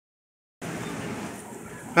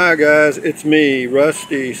Hi guys, it's me,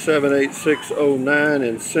 Rusty 78609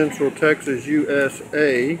 in Central Texas,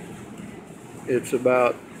 USA. It's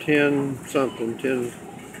about 10 something,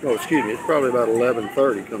 it's probably about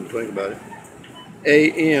 11:30, come to think about it,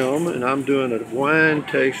 a.m. and I'm doing a wine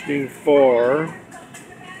tasting for,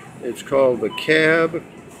 it's called the Cab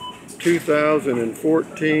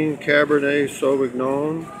 2014 Cabernet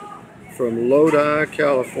Sauvignon from Lodi,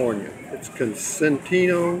 California. It's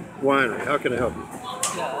Consentino Winery. How can I help you?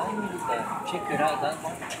 Yeah, I need to check it out that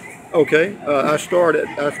one. Okay, I start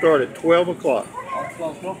at 12 o'clock.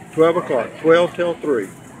 12 o'clock? 12 o'clock, 12 till 3.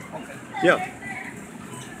 Okay. Yeah,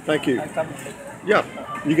 thank you. I come in later. Yeah,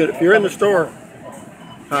 you get if you're in the store.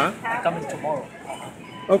 Huh? I come in tomorrow.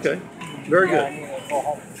 Okay, very Yeah, I good. need to go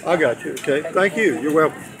home. I got you. Okay, thank you. You're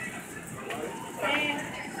welcome.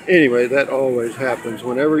 Anyway, that always happens.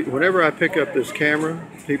 Whenever I pick up this camera,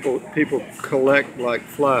 people collect like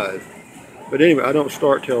flies. But anyway, I don't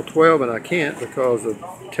start till 12, and I can't because the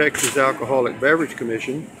Texas Alcoholic Beverage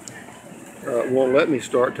Commission won't let me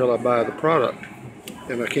start till I buy the product.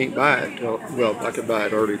 And I can't buy it till, well, I could buy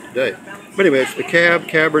it early today. But anyway, it's the Cab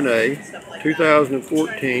Cabernet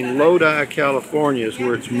 2014, Lodi, California is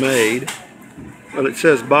where it's made. Well, it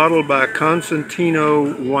says bottled by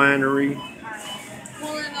Consentino Winery,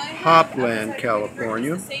 Hopland,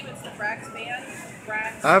 California.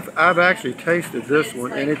 I've actually tasted this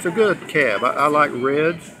one, and it's a good cab. I like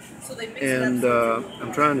reds, and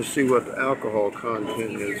I'm trying to see what the alcohol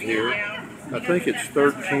content is here. I think it's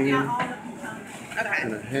 13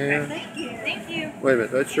 and a half. Wait a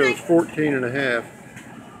minute, that shows 14 and a half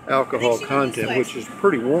alcohol content, which is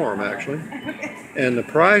pretty warm actually. And the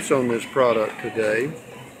price on this product today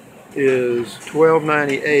is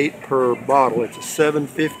 $12.98 per bottle. It's a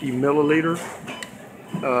 750 milliliter.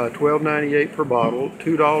 $12.98 per bottle,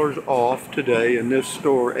 $2 off today in this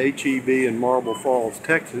store, HEB in Marble Falls,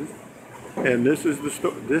 Texas. And this is the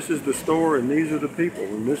store, and these are the people.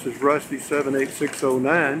 And this is Rusty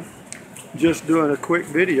 78609, just doing a quick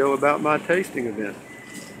video about my tasting event.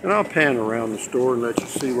 And I'll pan around the store and let you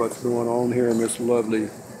see what's going on here in this lovely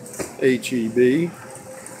HEB.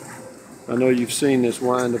 I know you've seen this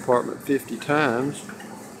wine department 50 times,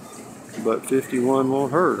 but 51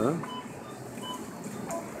 won't hurt, huh?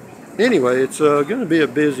 Anyway, it's going to be a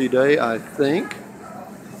busy day, I think.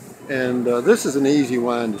 And this is an easy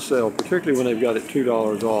wine to sell, particularly when they've got it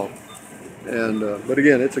 $2 off. And but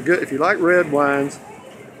again, it's a good, if you like red wines,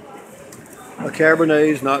 a Cabernet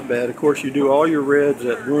is not bad. Of course, you do all your reds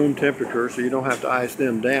at room temperature, so you don't have to ice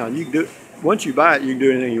them down. You can do, once you buy it, you can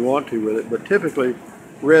do anything you want to with it. But typically,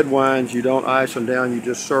 red wines, you don't ice them down. You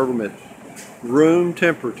just serve them at room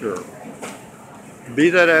temperature. Be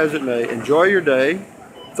that as it may, enjoy your day.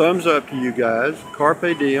 Thumbs up to you guys.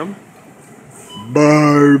 Carpe diem.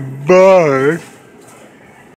 Bye bye.